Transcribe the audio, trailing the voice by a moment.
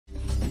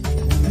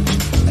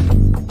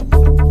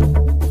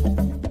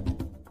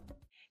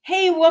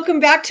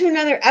welcome back to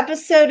another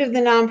episode of the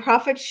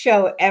Nonprofit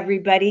Show,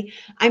 everybody.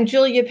 I'm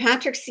Julia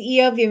Patrick,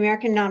 CEO of the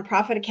American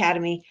Nonprofit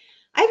Academy.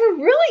 I have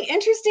a really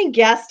interesting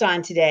guest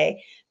on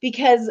today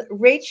because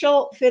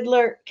Rachel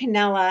Fidler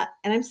Cannella,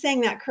 and I'm saying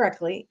that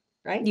correctly,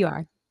 right? You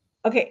are.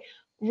 Okay.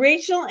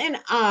 Rachel and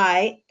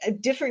I,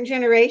 different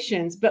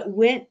generations, but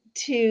went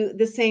to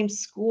the same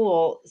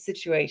school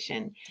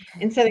situation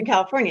in Southern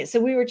California. So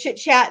we were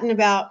chit-chatting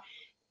about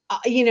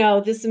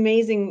this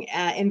amazing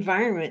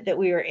environment that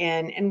we were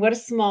in, and what a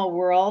small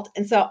world.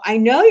 And so I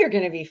know you're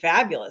going to be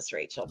fabulous,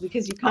 Rachel,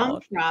 because you come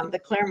Oh, from the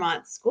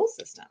Claremont school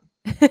system.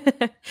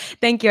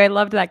 thank you. I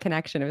loved that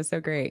connection. It was so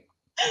great.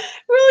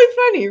 Really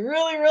funny,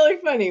 really, really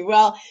funny.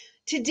 Well,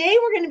 today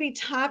we're going to be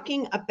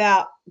talking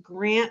about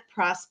grant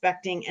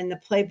prospecting and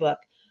the playbook.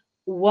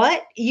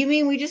 What you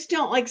mean? We just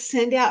don't like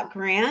send out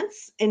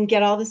grants and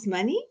get all this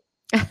money?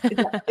 Is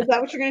that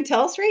what you're going to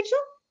tell us, Rachel?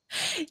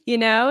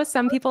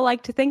 Some people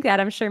like to think that.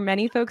 I'm sure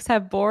many folks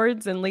have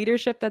boards and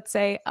leadership that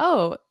say,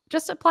 oh,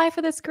 just apply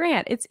for this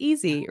grant. It's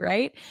easy,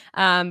 right?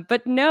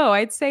 But no,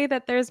 I'd say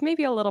that there's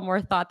maybe a little more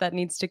thought that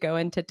needs to go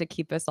into to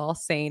keep us all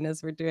sane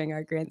as we're doing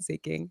our grant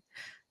seeking.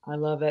 I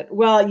love it.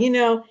 Well,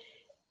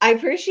 I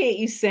appreciate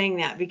you saying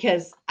that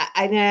because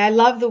I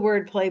love the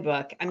word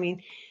playbook. I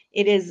mean,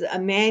 it is a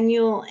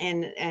manual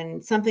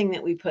and something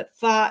that we put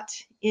thought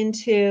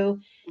into.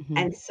 Mhm.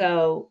 And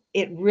so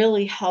it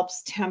really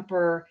helps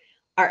temper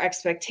our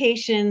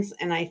expectations.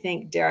 And I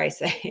think, dare I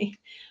say,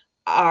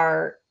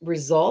 our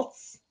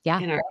results Yeah.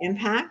 and our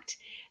impact.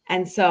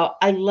 And so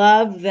I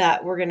love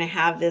that we're going to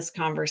have this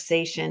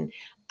conversation.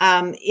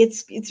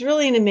 It's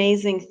really an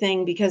amazing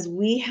thing because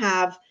we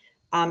have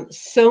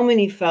so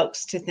many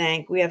folks to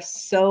thank. We have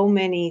so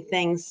many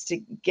things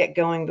to get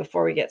going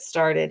before we get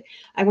started.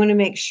 I want to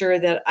make sure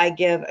that I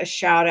give a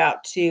shout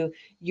out to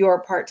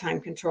your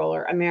part-time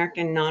controller,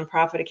 American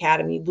Nonprofit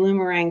Academy,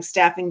 Bloomerang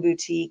Staffing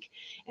Boutique,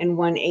 and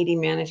 180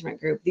 Management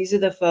Group. These are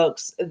the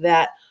folks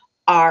that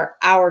are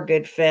our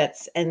good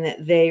fits and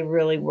that they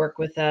really work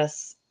with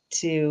us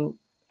to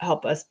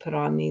help us put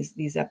on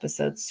these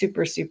episodes.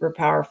 Super, super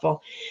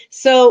powerful.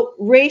 So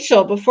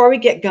Rachel, before we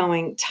get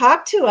going,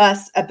 talk to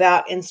us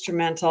about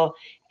Instrumentl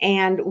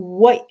and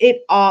what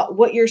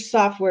your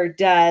software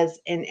does,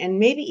 and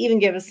maybe even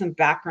give us some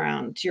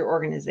background to your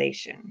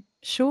organization.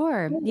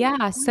 Sure.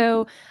 Yeah.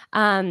 So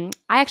I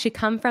actually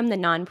come from the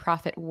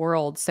nonprofit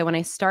world. So when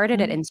I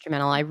started at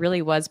Instrumentl, I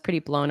really was pretty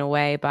blown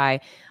away by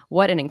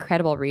what an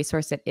incredible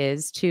resource it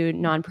is to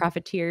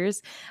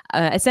nonprofiteers.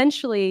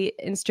 Essentially,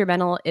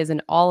 Instrumentl is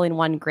an all in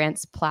one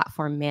grants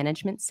platform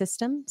management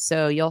system.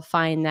 So you'll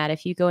find that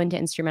if you go into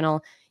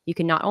Instrumentl, you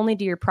can not only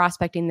do your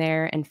prospecting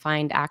there and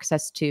find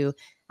access to,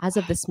 as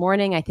of this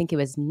morning, I think it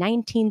was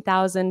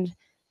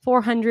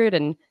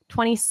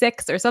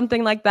 19,426 or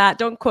something like that.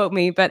 Don't quote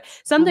me, but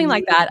something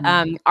like that.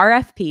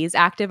 RFPs,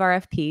 active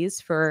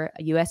RFPs for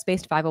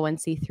US-based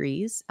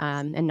 501c3s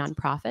and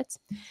nonprofits.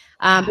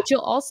 But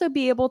you'll also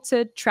be able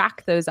to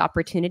track those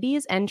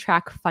opportunities and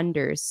track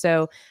funders.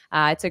 So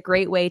it's a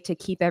great way to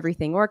keep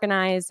everything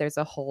organized. There's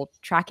a whole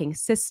tracking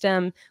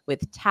system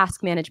with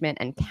task management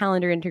and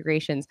calendar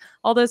integrations,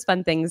 all those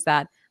fun things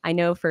that I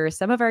know for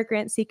some of our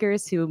grant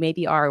seekers who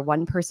maybe are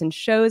one-person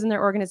shows in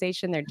their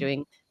organization, they're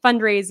doing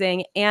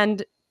fundraising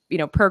and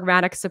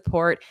programmatic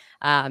support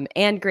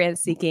and grant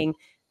seeking.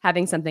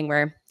 Having something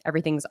where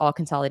everything's all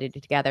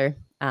consolidated together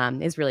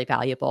is really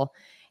valuable.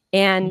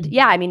 And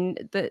yeah, I mean,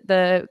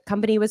 the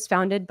company was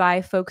founded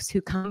by folks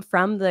who come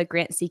from the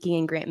grant seeking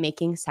and grant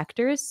making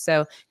sectors.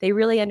 So they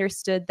really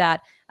understood that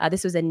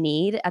this was a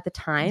need at the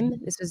time.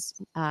 This was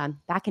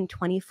back in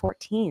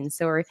 2014.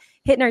 So we're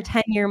hitting our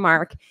 10-year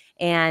mark.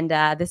 And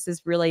this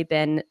has really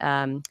been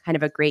kind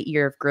of a great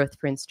year of growth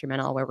for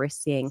Instrumentl, where we're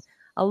seeing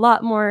a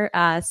lot more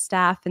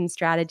staff and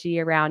strategy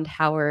around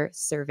how we're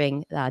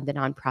serving the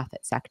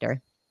nonprofit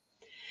sector.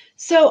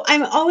 So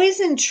I'm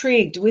always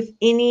intrigued with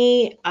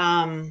any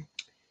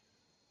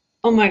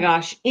oh my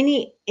gosh,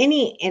 any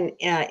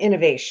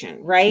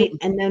innovation, right?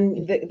 And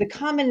then the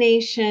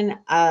combination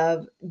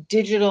of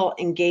digital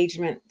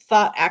engagement,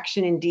 thought,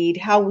 action, and deed,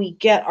 how we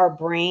get our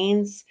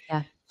brains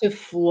Yeah. to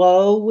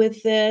flow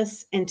with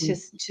this and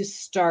Mhm. to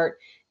start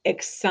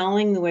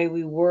excelling the way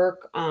we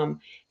work.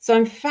 So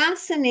I'm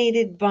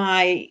fascinated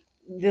by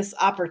this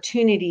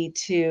opportunity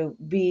to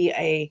be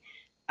a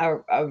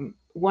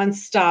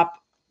one-stop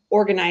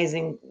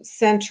organizing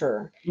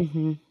center.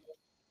 Mhm.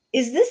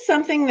 Is this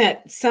something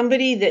that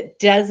somebody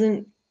that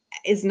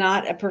is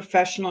not a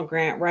professional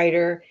grant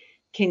writer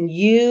can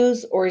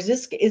use, or is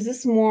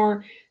this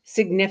more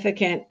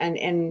significant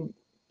and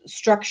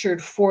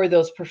structured for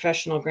those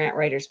professional grant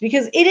writers?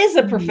 Because it is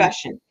a Mhm.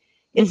 profession.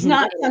 It's Mhm.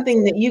 not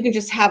something that you can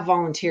just have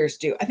volunteers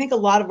do. I think a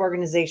lot of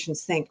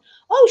organizations think,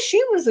 oh,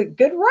 she was a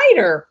good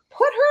writer,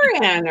 put her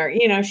in,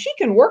 or she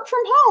can work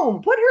from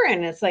home, put her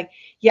in. It's like,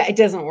 yeah, it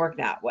doesn't work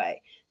that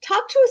way.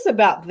 Talk to us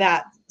about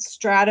that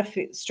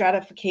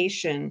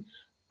stratification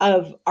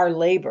of our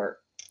labor.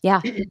 Yeah.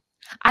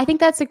 I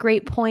think that's a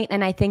great point.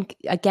 And I think,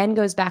 again,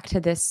 goes back to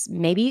this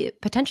maybe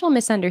potential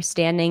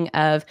misunderstanding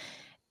of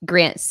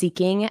grant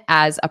seeking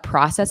as a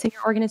process in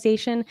your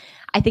organization.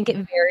 I think it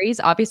varies,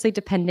 obviously,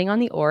 depending on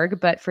the org.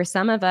 But for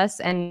some of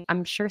us, and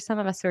I'm sure some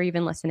of us who are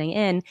even listening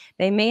in,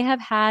 they may have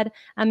had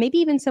maybe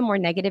even some more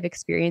negative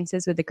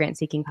experiences with the grant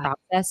seeking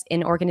process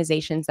in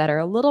organizations that are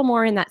a little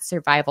more in that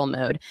survival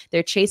mode.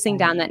 They're chasing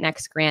down that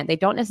next grant. They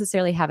don't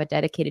necessarily have a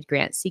dedicated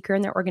grant seeker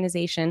in their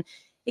organization.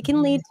 It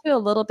can lead to a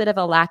little bit of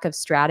a lack of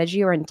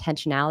strategy or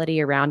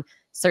intentionality around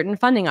certain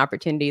funding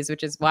opportunities,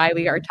 which is why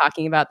we are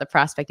talking about the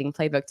prospecting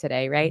playbook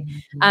today, right?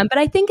 But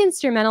I think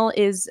Instrumentl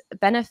is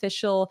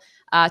beneficial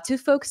to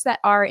folks that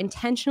are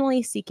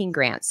intentionally seeking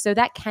grants. So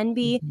that can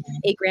be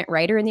a grant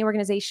writer in the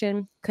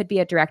organization, could be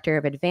a director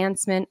of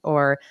advancement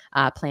or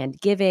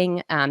planned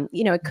giving.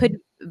 It could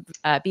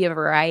be a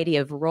variety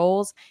of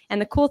roles.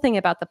 And the cool thing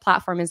about the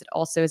platform is it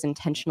also is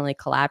intentionally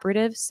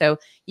collaborative. So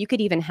you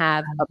could even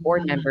have a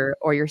board member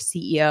or your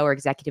CEO or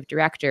executive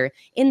director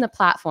in the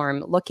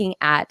platform looking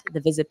at the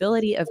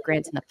visibility of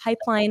grants in the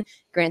pipeline,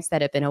 grants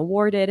that have been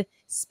awarded,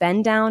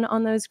 spend down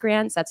on those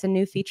grants. That's a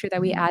new feature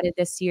that we added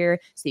this year.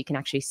 So you can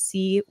actually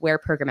see where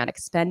programmatic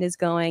spend is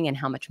going and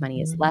how much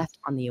money is left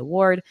on the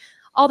award.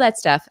 All that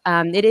stuff.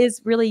 It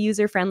is really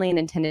user-friendly and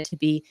intended to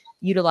be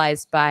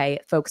utilized by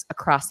folks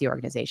across the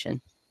organization.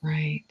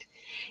 Right.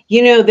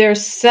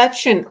 There's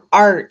such an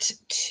art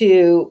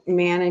to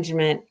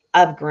management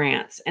of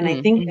grants. And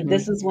I think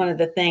this is one of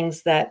the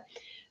things that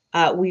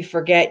we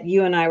forget.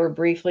 You and I were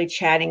briefly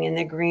chatting in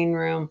the green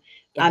room.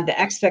 The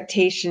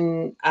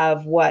expectation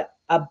of what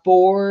a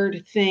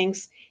board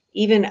thinks,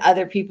 even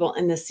other people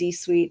in the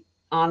C-suite,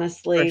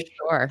 honestly,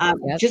 For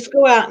sure. just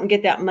go out and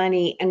get that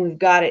money and we've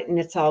got it and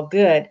it's all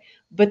good.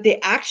 But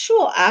the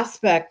actual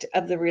aspect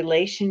of the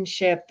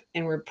relationship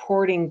and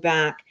reporting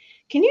back,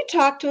 can you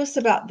talk to us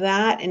about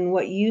that and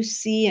what you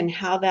see and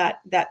how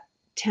that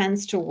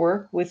tends to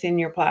work within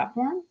your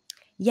platform?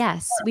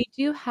 Yes, we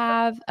do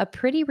have a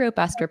pretty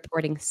robust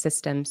reporting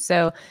system.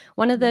 So,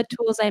 one of the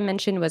tools I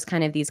mentioned was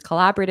kind of these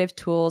collaborative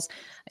tools.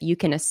 You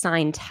can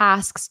assign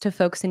tasks to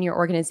folks in your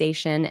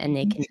organization, and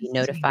they can be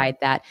notified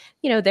that,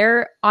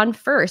 they're on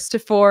first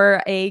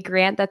for a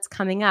grant that's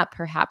coming up.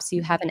 Perhaps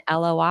you have an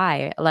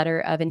LOI, a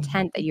letter of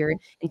intent that you're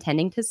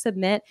intending to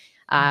submit.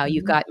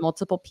 You've got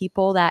multiple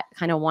people that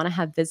kind of want to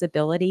have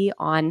visibility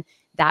on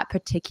that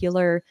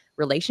particular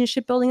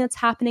relationship building that's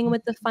happening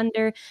with the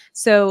funder.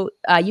 So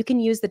you can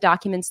use the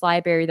documents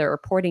library, the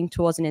reporting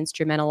tools and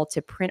Instrumentl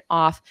to print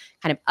off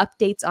kind of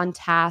updates on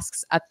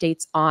tasks,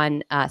 updates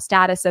on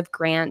status of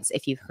grants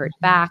if you've heard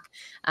back.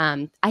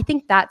 I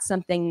think that's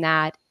something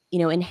that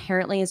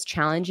inherently is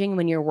challenging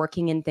when you're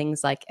working in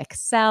things like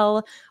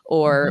Excel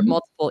or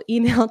multiple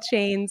email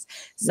chains.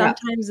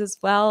 Sometimes as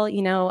well,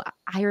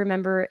 I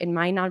remember in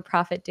my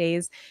nonprofit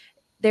days,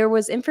 there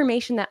was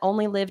information that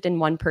only lived in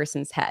one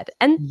person's head.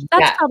 And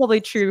that's probably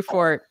true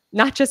for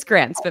not just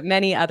grants, but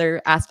many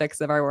other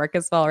aspects of our work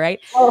as well, right?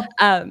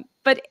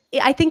 But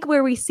I think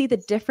where we see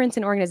the difference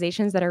in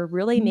organizations that are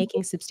really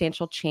making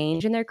substantial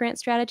change in their grant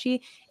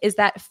strategy is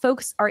that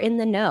folks are in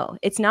the know.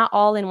 It's not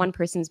all in one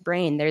person's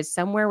brain. There's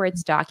somewhere where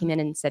it's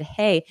documented and said,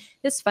 hey,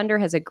 this funder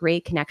has a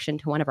great connection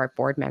to one of our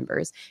board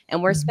members.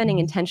 And we're spending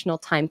intentional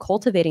time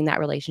cultivating that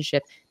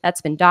relationship.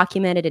 That's been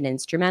documented in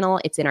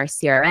Instrumentl. It's in our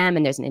CRM,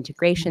 and there's an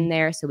integration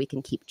there so we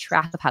can keep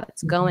track of how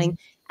that's going.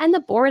 And the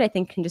board, I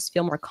think, can just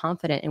feel more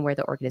confident in where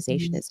the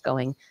organization is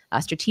going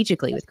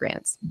strategically with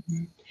grants.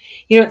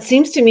 It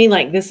seems to me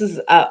like this is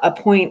a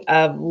point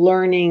of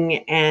learning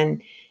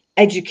and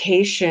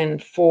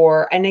education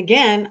and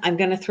again, I'm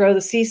going to throw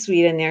the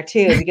C-suite in there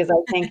too, because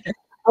I think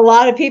a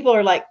lot of people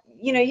are like,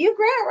 you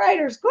grant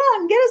writers, go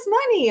out and get us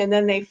money. And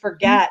then they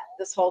forget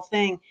this whole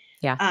thing.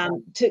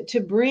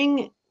 To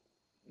bring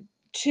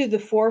to the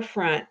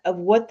forefront of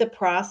what the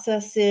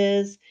process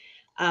is,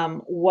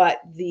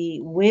 what the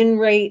win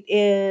rate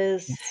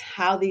is,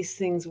 how these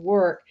things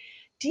work.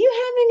 Do you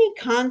have any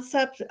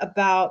concept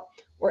about,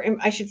 or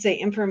I should say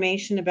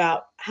information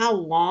about how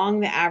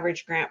long the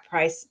average grant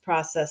price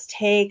process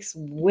takes,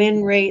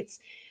 win rates,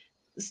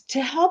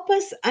 to help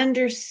us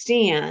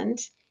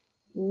understand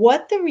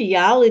what the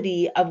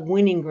reality of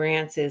winning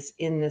grants is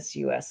in this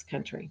US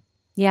country?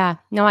 Yeah,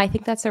 no, I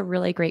think that's a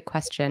really great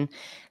question.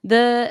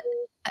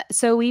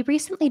 So we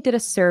recently did a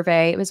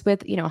survey. It was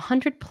with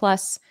 100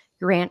 plus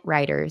grant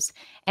writers,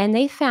 and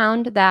they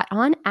found that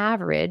on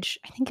average,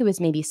 I think it was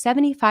maybe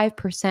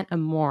 75% or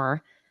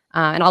more.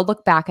 And I'll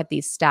look back at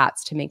these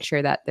stats to make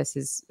sure that this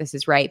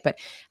is right. But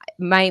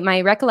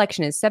my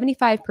recollection is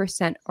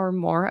 75% or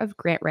more of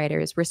grant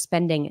writers were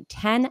spending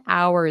 10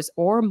 hours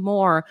or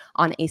more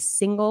on a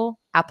single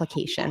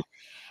application.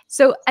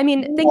 So, I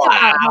mean, think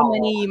about how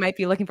many you might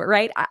be looking for,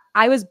 right?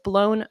 I was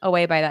blown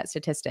away by that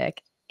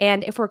statistic.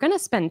 And if we're going to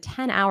spend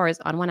 10 hours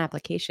on one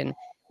application,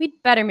 we'd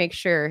better make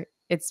sure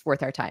it's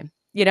worth our time,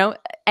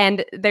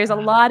 And there's a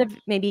lot of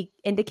maybe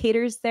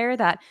indicators there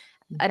that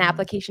an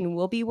application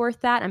will be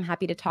worth that. I'm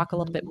happy to talk a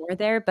little bit more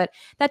there, but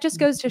that just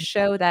goes to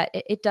show that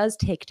it does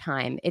take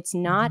time. It's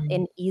not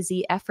an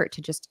easy effort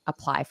to just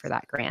apply for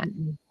that grant.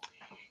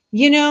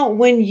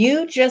 When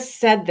you just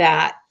said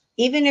that,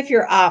 even if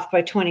you're off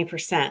by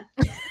 20%,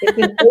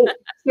 it's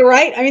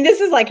Right? I mean,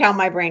 this is like how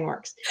my brain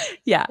works.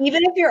 Yeah.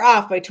 Even if you're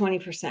off by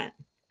 20%,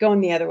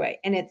 going the other way,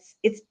 and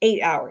it's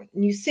 8 hours,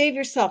 and you save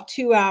yourself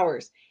 2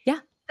 hours, Yeah.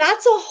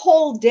 that's a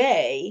whole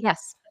day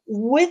Yes.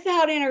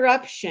 without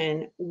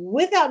interruption,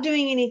 without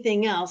doing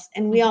anything else.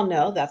 And we all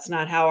know that's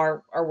not how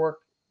our work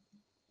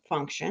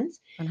functions.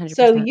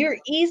 So 100%. you're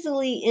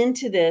easily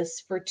into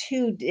this for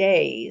 2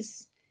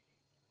 days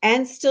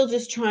and still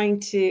just trying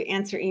to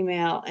answer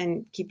email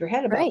and keep your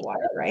head above Right.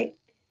 water, right?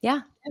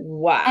 Yeah. And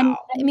Wow.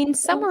 I mean,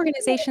 some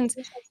organizations,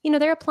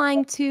 they're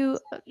applying to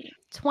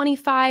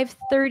 25,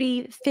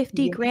 30,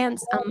 50 Yeah.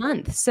 grants a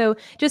month. So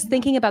just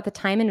thinking about the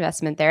time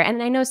investment there.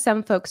 And I know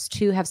some folks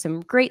too have some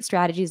great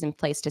strategies in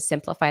place to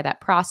simplify that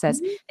process.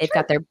 They've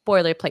got Sure. their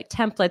boilerplate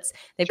templates,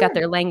 they've got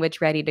Sure. their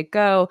language ready to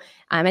go.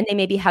 And they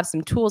maybe have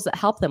some tools that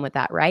help them with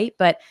that, right?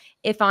 But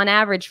if on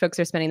average folks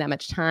are spending that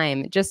much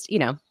time, just,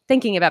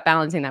 thinking about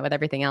balancing that with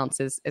everything else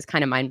is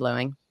kind of mind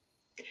blowing.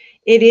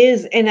 It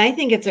is, and I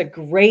think it's a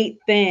great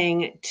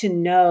thing to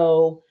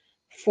know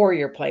for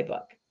your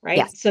playbook, right?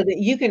 Yes. So that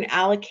you can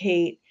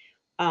allocate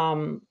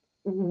um,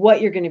 what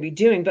you're going to be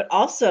doing, but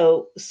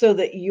also so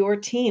that your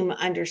team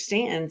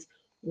understands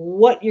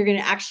what you're going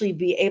to actually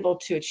be able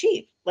to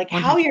achieve, like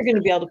how you're going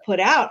to 100%. be able to put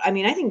out. I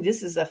mean, I think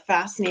this is a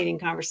fascinating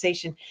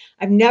conversation.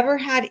 I've never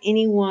had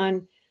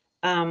anyone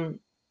um,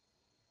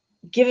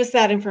 give us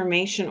that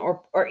information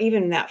or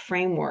even that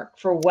framework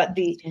for what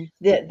the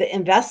Interesting. the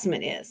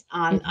investment is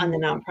on Mhm. the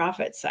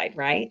nonprofit side,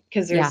 right?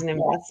 Because Yeah. there's an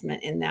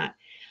investment in that.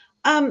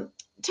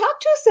 Talk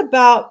to us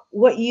about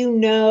what you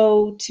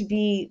know to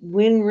be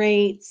win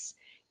rates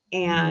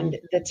and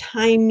Mhm. the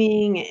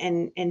timing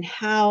and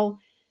how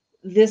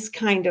this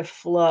kind of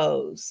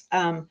flows.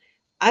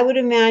 I would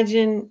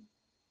imagine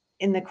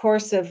in the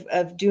course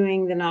of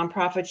doing the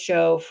nonprofit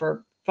show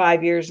for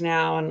 5 years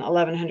now and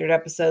 1,100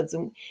 episodes,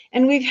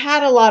 and we've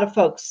had a lot of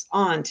folks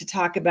on to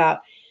talk about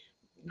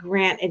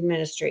grant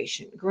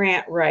administration,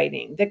 grant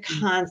writing, the Mm.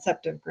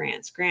 concept of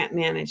grants, grant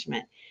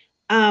management.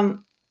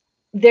 Um,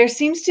 there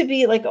seems to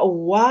be like a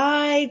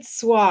wide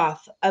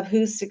swath of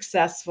who's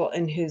successful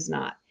and who's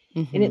not.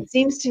 And Mhm. it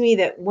seems to me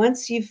that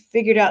once you've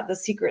figured out the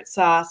secret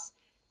sauce,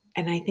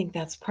 and I think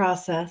that's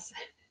process,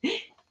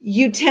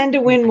 you tend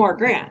to win more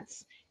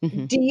grants.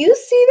 Mhm. Do you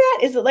see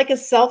that? Is it like a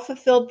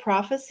self-fulfilled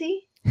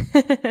prophecy?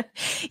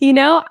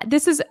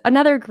 This is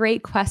another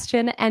great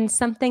question and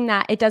something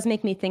that it does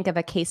make me think of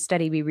a case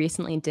study we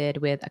recently did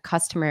with a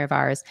customer of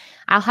ours.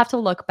 I'll have to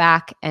look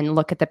back and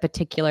look at the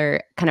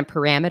particular kind of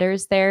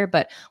parameters there,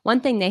 but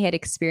one thing they had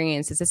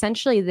experienced is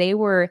essentially they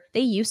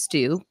used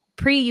to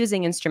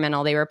pre-using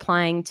Instrumentl, they were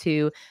applying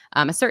to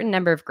a certain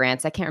number of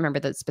grants. I can't remember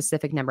the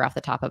specific number off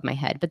the top of my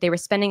head, but they were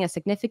spending a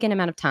significant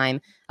amount of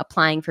time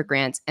applying for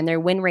grants and their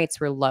win rates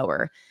were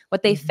lower.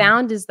 What they Mhm.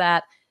 found is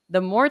that the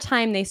more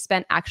time they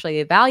spent actually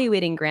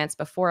evaluating grants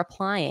before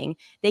applying,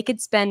 they could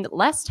spend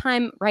less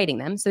time writing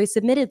them. So they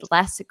submitted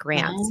less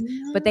grants,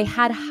 but they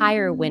had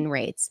higher Um, win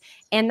rates.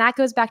 And that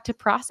goes back to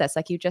process,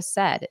 like you just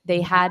said. They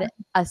yeah. had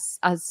a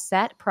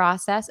set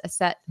process, a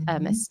set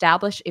Mhm.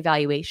 established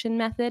evaluation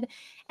method.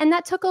 And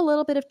that took a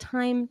little bit of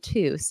time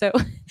too. So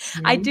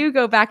I Mhm. do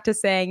go back to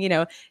saying,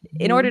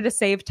 in order Mhm. to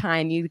save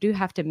time, you do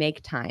have to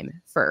make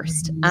time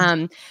first.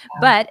 Mhm. Yeah.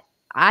 But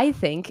I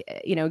think,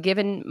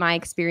 given my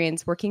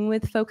experience working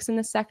with folks in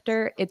the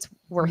sector, it's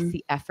worth Mhm.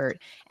 the effort.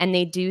 And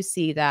they do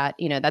see that,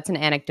 that's an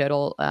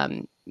anecdotal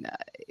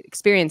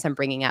experience I'm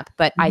bringing up.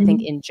 But I think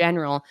Mhm. in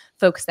general,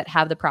 folks that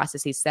have the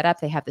processes set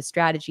up, they have the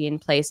strategy in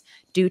place,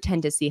 do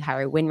tend to see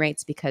higher win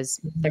rates because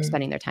they're Mhm.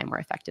 spending their time more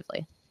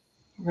effectively.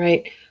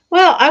 Right.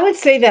 Well, I would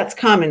say that's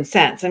common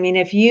sense. I mean,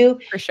 if you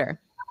For sure.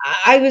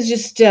 I was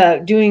just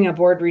doing a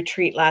board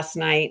retreat last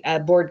night, a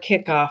board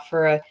kickoff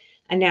for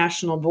a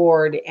national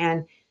board.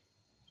 And,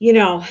 you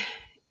know,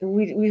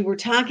 we were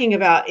talking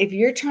about if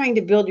you're trying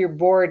to build your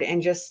board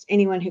and just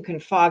anyone who can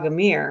fog a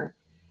mirror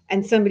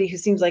and somebody who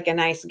seems like a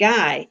nice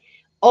guy,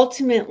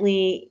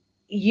 ultimately,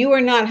 you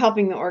are not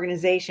helping the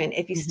organization.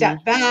 If you Hmm.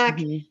 step back,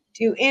 Hmm.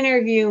 do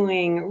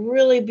interviewing,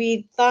 really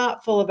be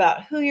thoughtful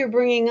about who you're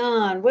bringing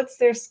on, what's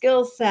their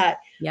skill set,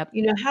 Yep.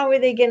 how are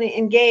they going to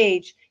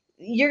engage,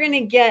 you're going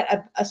to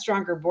get a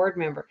stronger board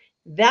member.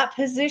 That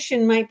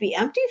position might be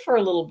empty for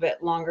a little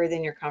bit longer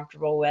than you're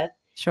comfortable with.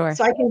 Sure.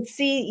 So I can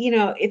see,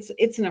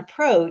 it's an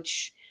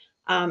approach,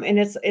 and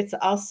it's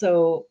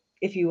also,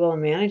 if you will, a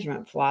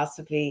management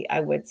philosophy, I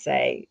would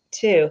say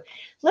too.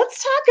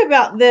 Let's talk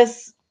about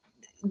this,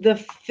 the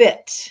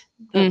fit,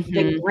 the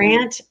Hmm.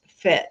 grant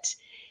fit,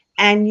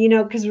 and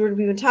because we've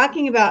been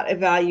talking about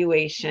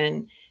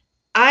evaluation.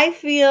 I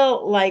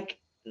feel like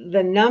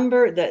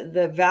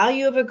the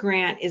value of a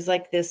grant is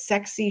like this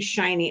sexy,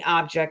 shiny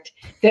object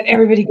that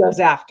everybody goes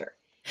after,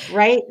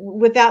 right?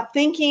 Without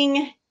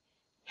thinking,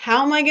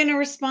 how am I going to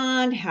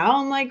respond?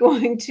 How am I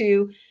going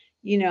to,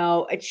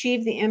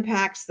 achieve the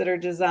impacts that are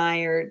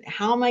desired?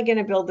 How am I going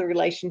to build the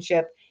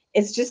relationship?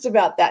 It's just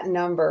about that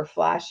number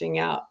flashing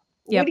out.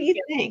 What Yep. do you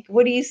think?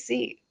 What do you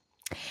see?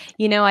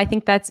 I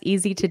think that's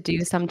easy to do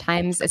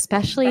sometimes,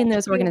 especially in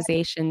those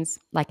organizations,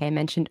 like I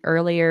mentioned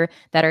earlier,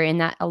 that are in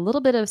that a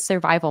little bit of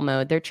survival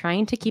mode. They're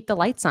trying to keep the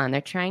lights on.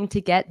 They're trying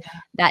to get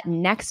that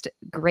next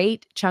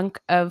great chunk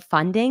of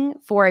funding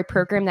for a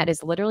program that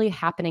is literally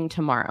happening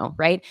tomorrow,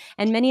 right?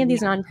 And many of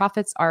these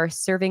nonprofits are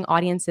serving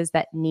audiences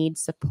that need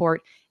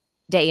support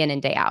day in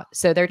and day out.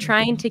 So they're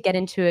trying to get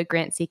into a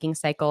grant seeking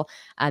cycle.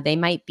 They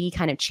might be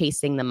kind of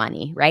chasing the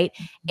money, right?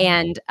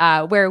 And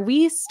where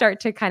we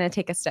start to kind of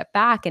take a step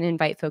back and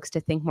invite folks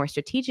to think more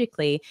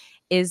strategically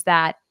is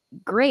that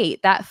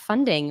great, that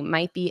funding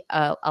might be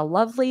a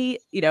lovely,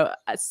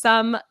 a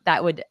sum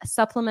that would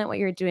supplement what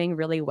you're doing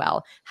really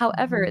well.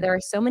 However, there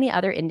are so many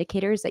other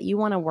indicators that you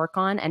want to work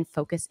on and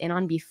focus in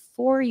on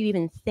before you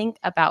even think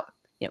about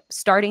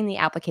starting the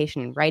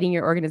application, writing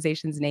your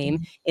organization's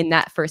name in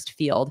that first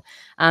field.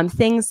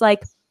 Things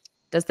like,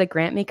 does the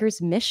grant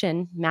maker's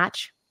mission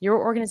match your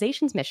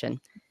organization's mission?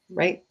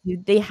 Right. Do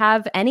they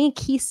have any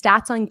key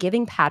stats on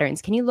giving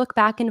patterns? Can you look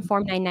back in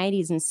Form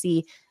 990s and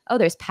see, oh,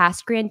 there's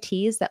past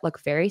grantees that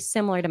look very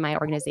similar to my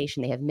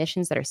organization. They have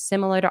missions that are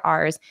similar to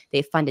ours.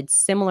 They've funded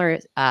similar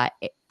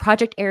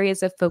project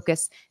areas of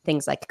focus,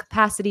 things like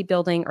capacity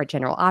building or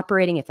general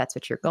operating, if that's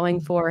what you're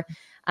going for.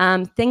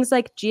 Things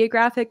like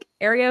geographic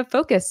area of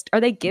focus. Are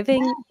they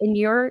giving in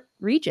your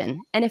region?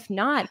 And if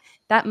not,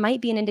 that might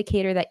be an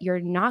indicator that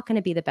you're not going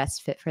to be the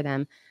best fit for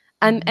them.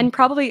 And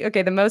probably,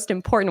 okay, the most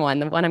important one,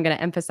 the one I'm going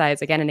to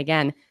emphasize again and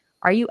again,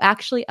 are you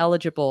actually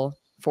eligible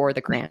for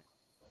the grant?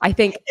 I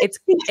think it's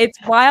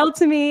wild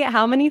to me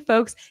how many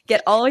folks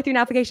get all the way through an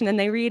application and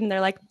they read and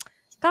they're like,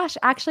 gosh,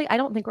 actually, I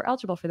don't think we're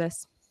eligible for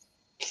this.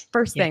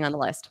 First thing on the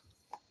list.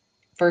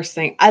 First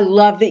thing. I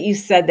love that you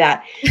said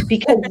that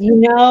because,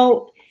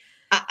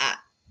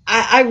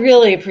 I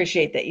really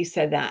appreciate that you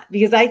said that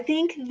because I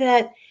think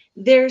that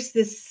there's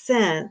this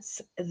sense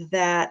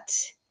that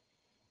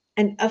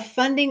a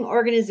funding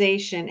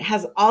organization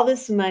has all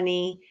this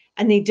money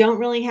and they don't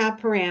really have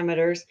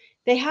parameters.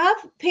 They have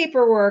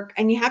paperwork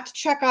and you have to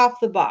check off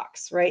the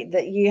box, right?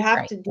 That you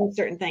have to do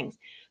certain things,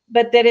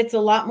 but that it's a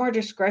lot more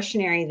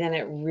discretionary than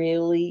it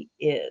really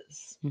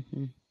is.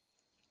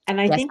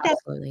 And I think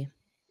that's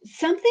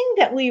something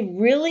that we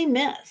really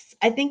miss.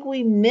 I think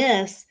we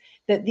miss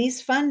that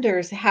these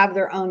funders have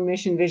their own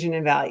mission, vision,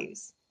 and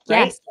values,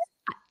 right? Yes.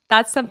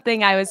 That's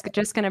something I was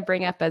just going to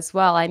bring up as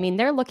well. I mean,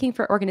 they're looking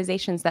for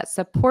organizations that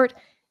support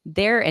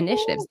their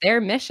initiatives, their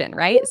mission,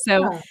 right?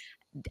 So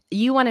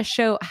you want to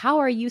show how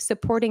are you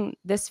supporting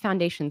this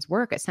foundation's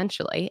work,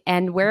 essentially,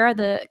 and where are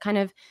the kind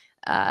of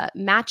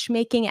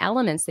matchmaking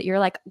elements that you're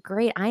like,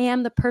 great, I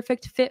am the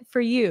perfect fit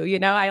for you.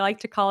 I like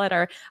to call it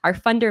our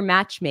funder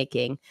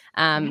matchmaking.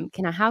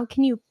 How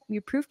can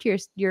you prove to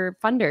your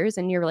funders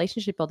and your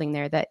relationship building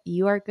there that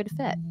you are a good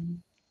fit?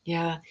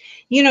 Yeah.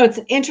 It's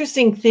an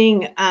interesting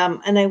thing.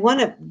 And I want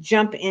to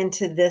jump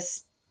into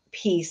this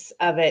piece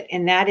of it,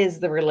 and that is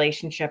the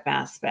relationship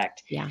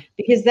aspect. Yeah.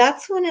 Because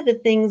that's one of the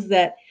things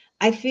that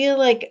I feel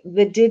like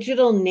the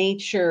digital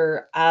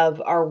nature of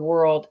our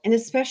world, and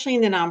especially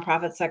in the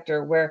nonprofit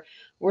sector, where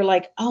we're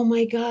like, oh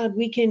my God,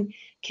 we can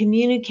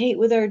communicate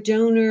with our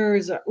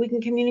donors, or we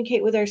can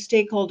communicate with our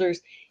stakeholders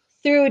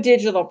through a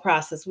digital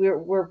process.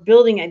 We're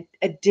building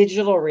a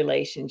digital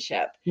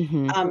relationship,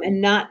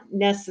 and not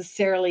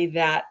necessarily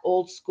that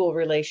old school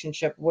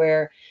relationship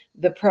where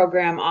the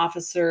program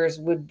officers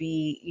would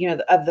be,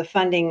 of the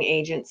funding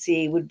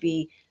agency would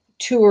be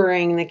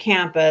touring the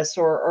campus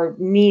or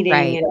meeting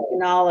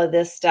and all of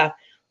this stuff.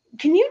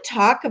 Can you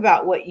talk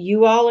about what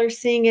you all are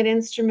seeing at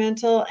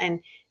Instrumentl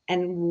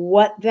and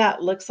what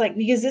that looks like?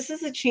 Because this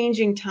is a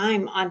changing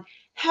time on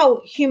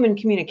how human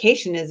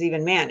communication is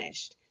even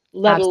managed,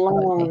 let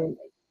alone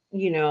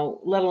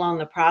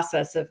the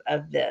process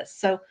of this.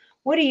 So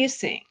what are you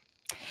seeing?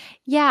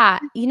 Yeah,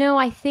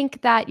 I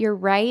think that you're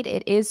right.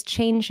 It is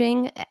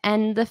changing.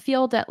 And the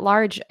field at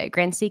large,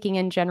 grant seeking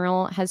in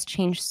general, has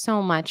changed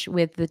so much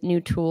with the new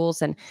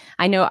tools. And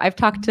I know I've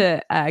talked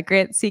to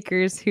grant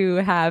seekers who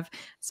have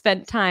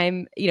spent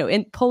time,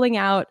 in pulling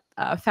out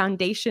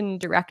foundation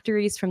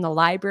directories from the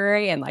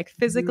library and like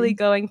physically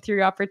going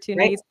through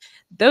opportunities.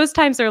 Those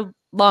times are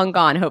long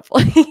gone,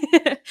 hopefully.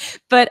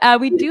 But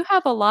we do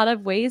have a lot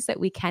of ways that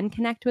we can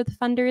connect with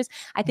funders.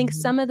 I think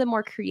some of the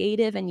more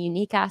creative and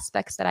unique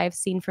aspects that I've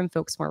seen from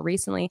folks more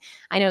recently,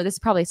 I know this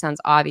probably sounds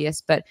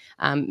obvious, but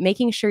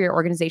making sure your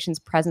organization's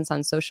presence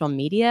on social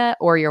media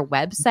or your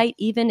website,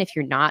 even if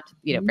you're not,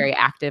 very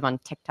active on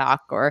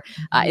TikTok or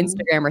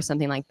Instagram or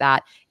something like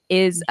that,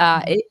 is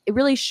it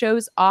really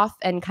shows off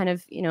and kind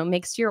of,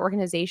 makes your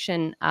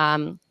organization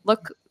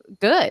look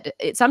good.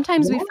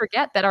 Sometimes we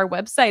forget that our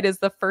website is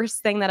the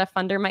first thing that a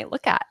funder might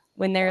look at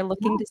when they're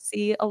looking to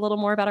see a little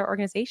more about our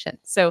organization.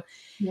 So,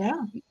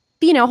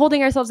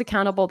 holding ourselves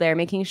accountable there,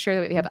 making sure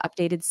that we have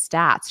updated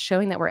stats,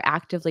 showing that we're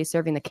actively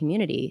serving the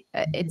community.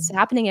 It's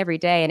happening every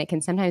day, and it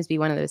can sometimes be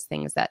one of those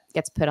things that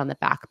gets put on the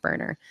back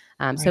burner.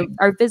 So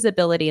our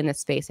visibility in this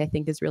space, I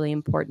think, is really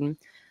important.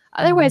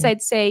 Otherwise,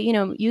 I'd say,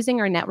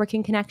 using our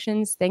networking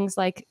connections, things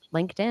like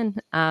LinkedIn,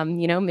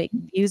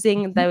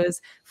 using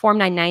those Form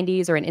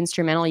 990s or an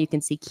Instrumentl, you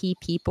can see key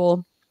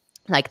people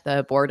like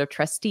the board of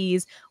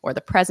trustees or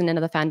the president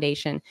of the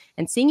foundation,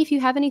 and seeing if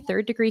you have any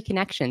third degree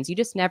connections. You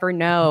just never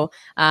know.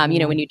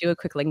 When you do a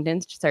quick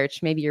LinkedIn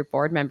search, maybe your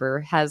board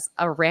member has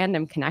a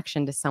random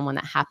connection to someone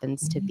that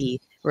happens to be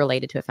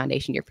related to a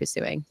foundation you're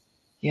pursuing.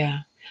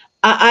 Yeah.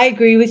 I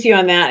agree with you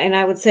on that. And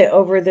I would say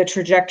over the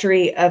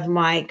trajectory of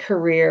my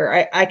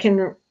career, I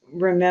can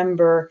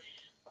remember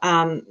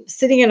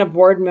sitting in a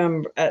board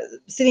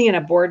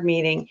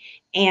meeting,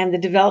 and the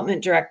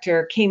development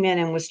director came in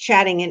and was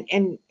chatting,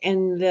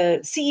 and the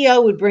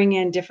CEO would bring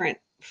in different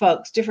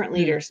folks, different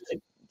leaders,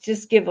 to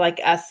just give like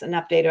us an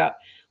update about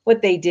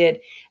what they did.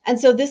 And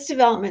so this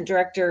development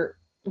director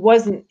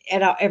wasn't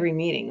at every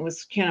meeting. It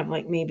was kind of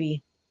like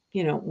maybe,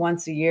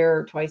 once a year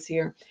or twice a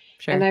year.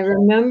 Sure. And I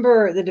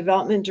remember the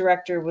development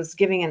director was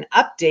giving an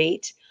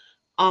update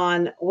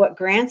on what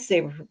grants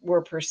they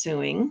were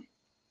pursuing,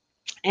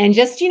 and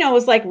just,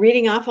 was like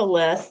reading off a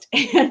list.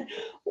 And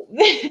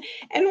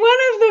one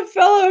of the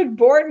fellow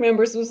board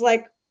members was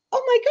like,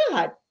 "Oh my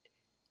God,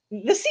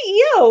 the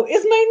CEO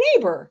is my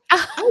neighbor.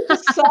 I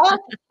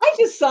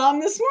just saw him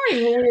this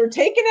morning when we were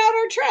taking out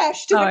our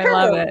trash to the curb."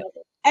 I love it.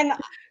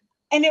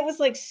 And it was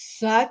like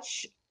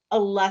such a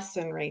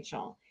lesson,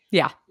 Rachel.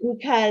 Yeah.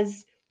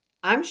 Because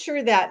I'm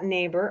sure that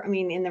neighbor,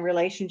 in the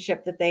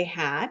relationship that they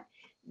had,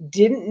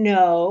 didn't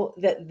know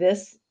that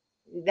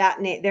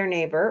their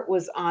neighbor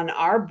was on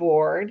our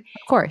board.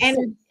 Of course.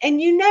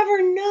 And you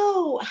never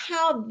know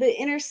how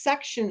the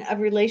intersection of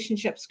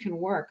relationships can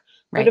work.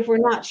 Right. But if we're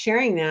not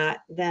sharing that,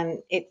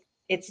 then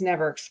it's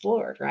never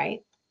explored, right?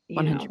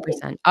 100%.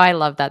 Oh, I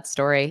love that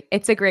story.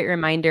 It's a great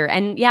reminder.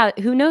 And yeah,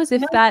 who knows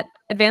if that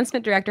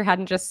advancement director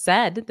hadn't just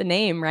said the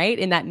name, right,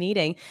 in that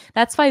meeting.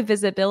 That's why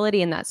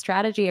visibility and that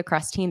strategy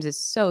across teams is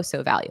so,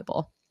 so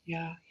valuable.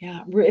 Yeah.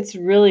 It's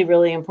really,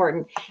 really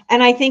important.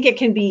 And I think it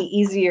can be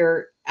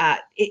easier.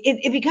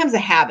 It becomes a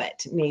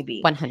habit,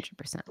 maybe.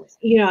 100%.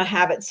 A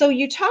habit. So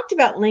you talked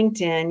about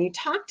LinkedIn. You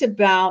talked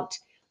about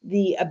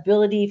the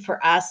ability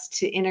for us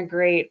to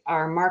integrate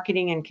our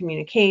marketing and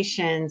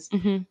communications,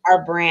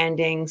 our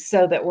branding,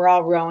 so that we're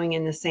all rowing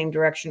in the same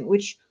direction,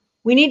 which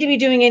we need to be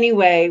doing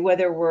anyway,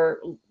 whether we're,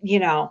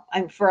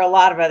 and for a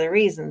lot of other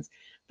reasons.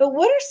 But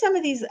what are some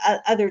of these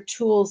other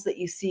tools that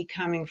you see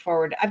coming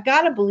forward? I've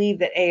got to believe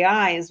that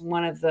AI is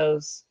one of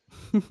those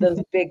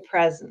big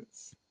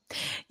presents.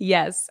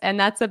 Yes. And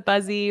that's a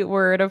buzzy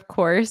word, of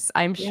course.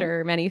 I'm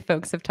sure many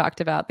folks have talked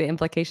about the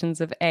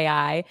implications of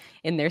AI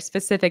in their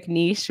specific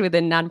niche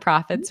within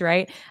nonprofits,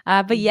 right?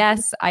 But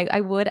yes, I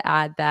would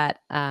add that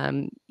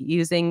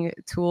using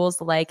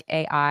tools like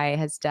AI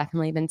has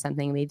definitely been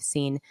something we've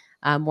seen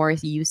more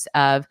use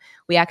of.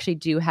 We actually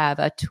do have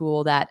a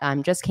tool that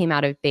just came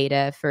out of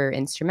beta for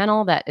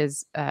Instrumentl that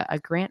is a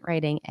grant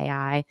writing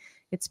AI.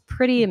 It's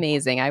pretty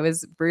amazing. I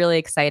was really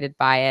excited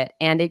by it.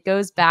 And it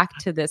goes back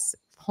to this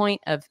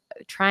point of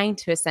trying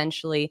to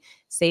essentially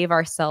save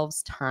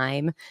ourselves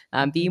time,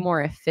 be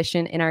more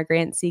efficient in our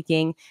grant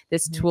seeking.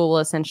 This tool will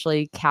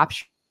essentially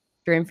capture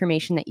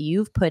information that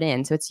you've put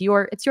in. So it's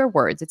your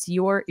words.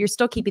 You're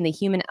still keeping the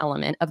human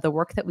element of the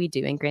work that we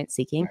do in grant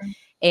seeking.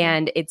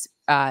 And it's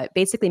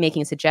basically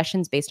making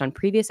suggestions based on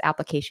previous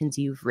applications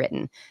you've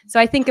written.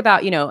 So I think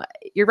about,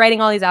 you're writing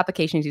all these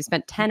applications. You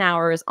spent 10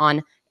 hours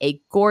on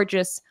a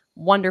gorgeous,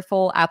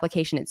 wonderful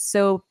application. It's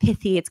so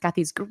pithy. It's got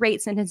these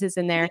great sentences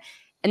in there.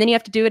 And then you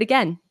have to do it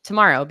again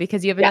tomorrow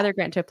because you have another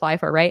grant to apply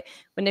for, right?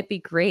 Wouldn't it be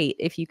great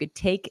if you could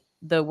take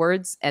the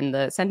words and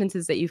the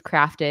sentences that you've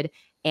crafted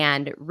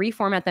and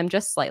reformat them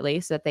just slightly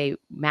so that they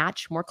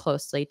match more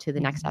closely to the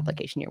next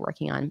application you're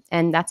working on?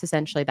 And that's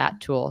essentially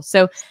that tool.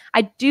 So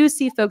I do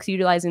see folks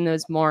utilizing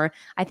those more.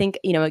 I think,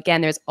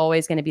 again, there's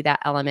always going to be that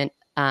element,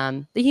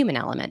 the human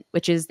element,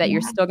 which is that you're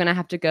still going to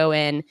have to go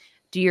in,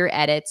 do your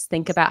edits,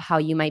 think about how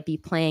you might be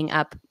playing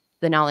up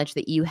the knowledge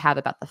that you have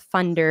about the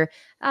funder,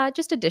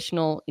 just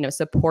additional,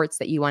 supports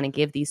that you want to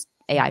give these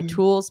AI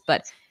tools,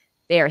 but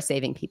they are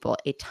saving people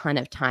a ton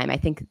of time. I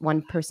think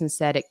one person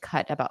said it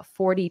cut about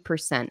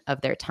 40%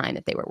 of their time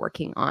that they were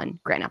working on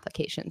grant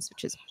applications,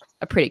 which is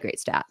a pretty great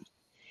stat.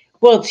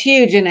 Well, it's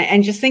huge.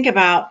 And just think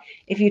about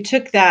if you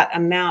took that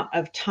amount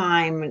of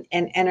time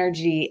and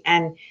energy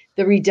and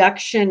the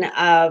reduction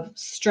of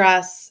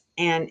stress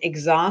and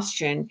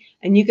exhaustion,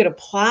 and you could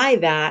apply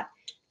that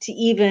to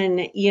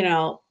even,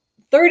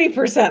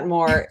 30%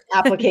 more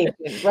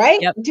applications,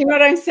 right? Yep. Do you know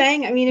what I'm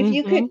saying?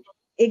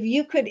 If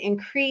you could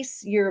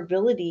increase your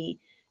ability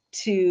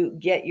to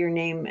get your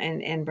name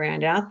and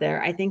brand out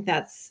there, I think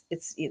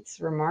it's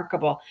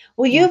remarkable.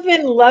 Well, you've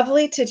been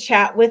lovely to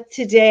chat with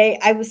today.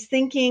 I was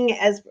thinking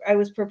as I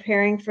was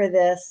preparing for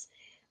this,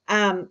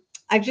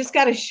 I've just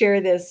got to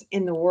share this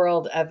in the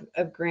world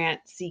of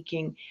grant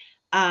seeking.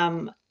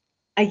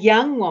 A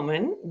young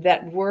woman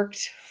that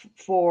worked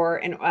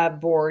for a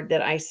board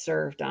that I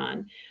served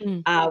on,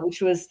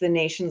 which was the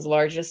nation's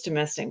largest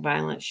domestic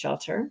violence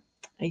shelter,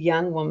 a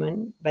young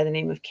woman by the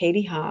name of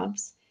Katie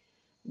Hobbs,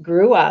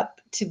 grew up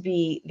to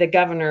be the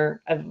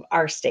governor of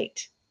our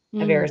state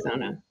of Mm.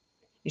 Arizona.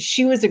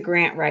 She was a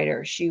grant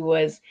writer. She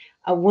was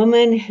a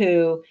woman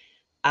who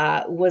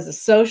was a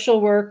social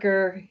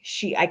worker.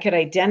 I could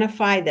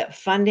identify that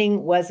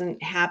funding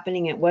wasn't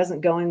happening. It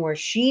wasn't going where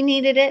she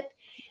needed it.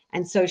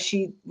 And so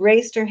she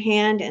raised her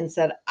hand and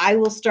said, I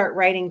will start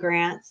writing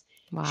grants.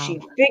 Wow. She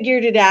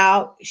figured it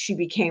out. She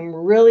became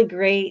really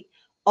great.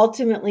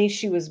 Ultimately,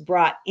 she was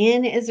brought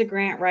in as a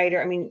grant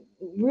writer. I mean,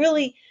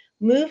 really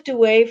moved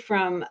away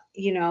from,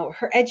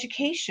 her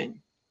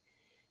education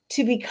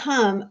to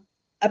become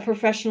a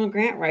professional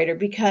grant writer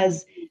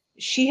because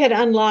she had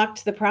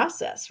unlocked the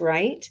process,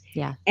 right?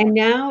 Yeah. And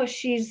now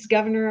she's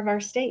governor of our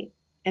state.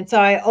 And so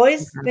I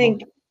always Incredible.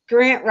 think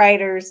grant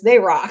writers, they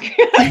rock.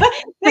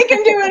 They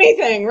can do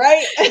anything,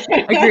 right?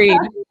 Agreed.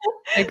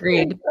 And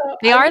Agreed. so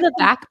They I are just the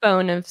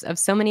backbone of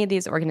so many of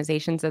these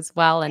organizations as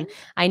well. And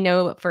I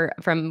know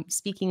from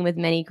speaking with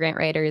many grant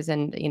writers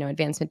and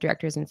advancement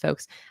directors and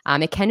folks,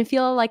 it can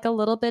feel like a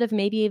little bit of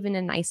maybe even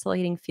an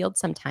isolating field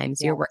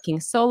sometimes. You're yes. working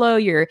solo,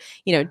 you're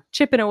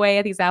chipping away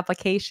at these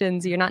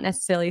applications. You're not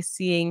necessarily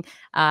seeing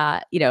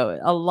a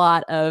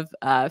lot of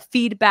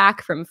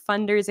feedback from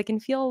funders. It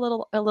can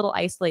feel a little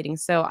isolating.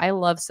 So I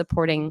love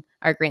supporting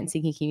our grant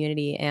seeking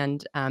community,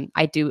 and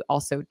I do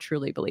also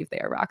truly believe they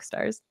are rock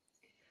stars.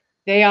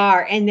 They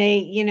are, and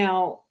they,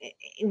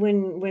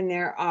 when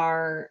there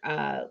are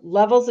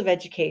levels of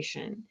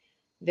education,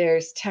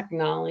 there's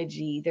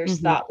technology, there's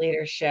Hmm. thought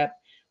leadership,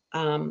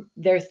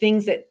 there are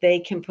things that they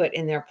can put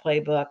in their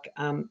playbook.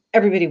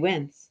 Everybody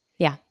wins.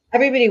 Yeah.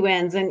 Everybody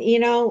wins, and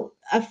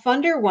a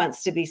funder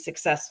wants to be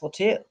successful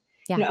too.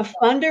 Yeah. A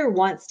funder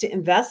wants to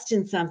invest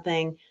in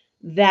something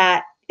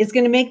that is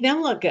going to make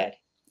them look good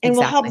and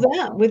will help Exactly.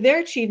 them with their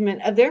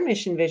achievement of their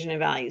mission, vision, and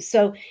values.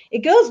 So it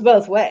goes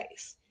both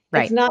ways. It's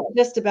Right. not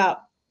just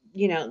about,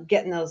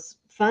 getting those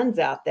funds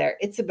out there.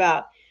 It's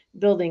about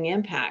building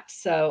impact.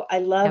 So I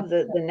Yep. love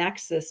the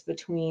nexus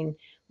between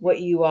what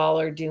you all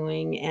are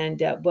doing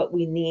and what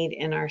we need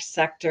in our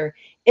sector.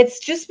 It's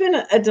just been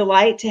a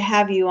delight to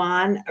have you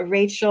on,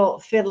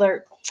 Rachel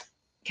Fidler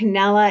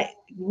Cannella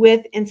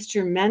with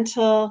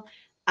Instrumentl.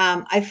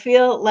 I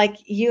feel like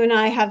you and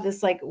I have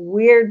this like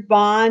weird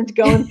bond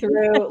going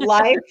through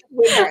life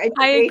with our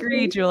I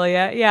agree, education.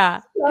 Julia.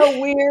 Yeah. So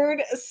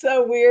weird,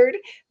 so weird.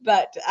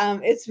 But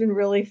it's been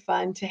really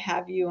fun to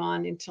have you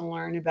on and to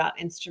learn about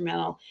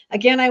Instrumentl.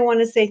 Again, I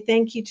want to say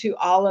thank you to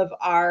all of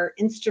our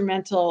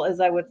Instrumentl, as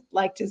I would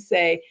like to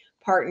say,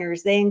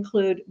 partners. They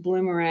include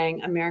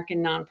Bloomerang,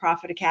 American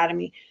Nonprofit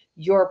Academy,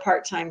 Your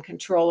Part-Time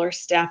Controller,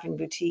 Staffing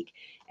Boutique,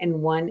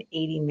 and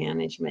 180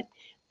 Management.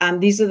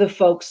 These are the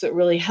folks that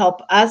really help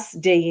us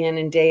day in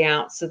and day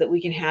out so that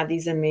we can have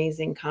these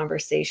amazing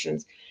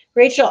conversations.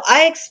 Rachel,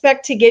 I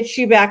expect to get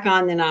you back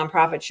on the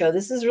Nonprofit Show.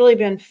 This has really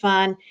been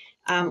fun.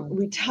 Oh.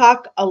 We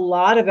talk a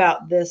lot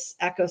about this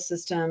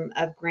ecosystem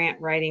of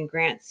grant writing,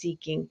 grant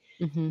seeking,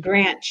 Hmm.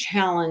 grant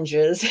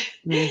challenges.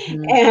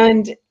 Hmm.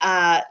 And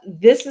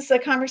this is a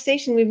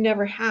conversation we've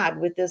never had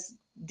with this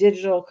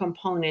digital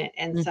component.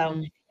 And so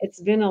Hmm.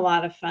 it's been a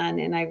lot of fun,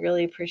 and I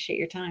really appreciate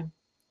your time.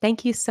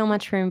 Thank you so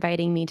much for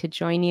inviting me to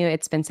join you.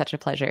 It's been such a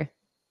pleasure.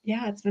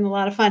 Yeah, it's been a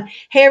lot of fun.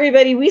 Hey,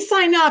 everybody, we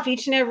sign off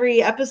each and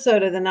every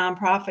episode of the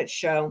Nonprofit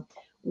Show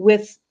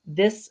with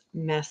this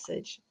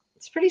message.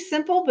 It's pretty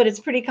simple, but it's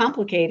pretty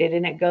complicated.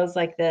 And it goes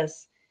like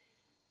this: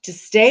 to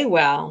stay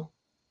well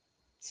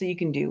so you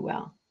can do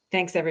well.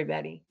 Thanks,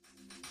 everybody.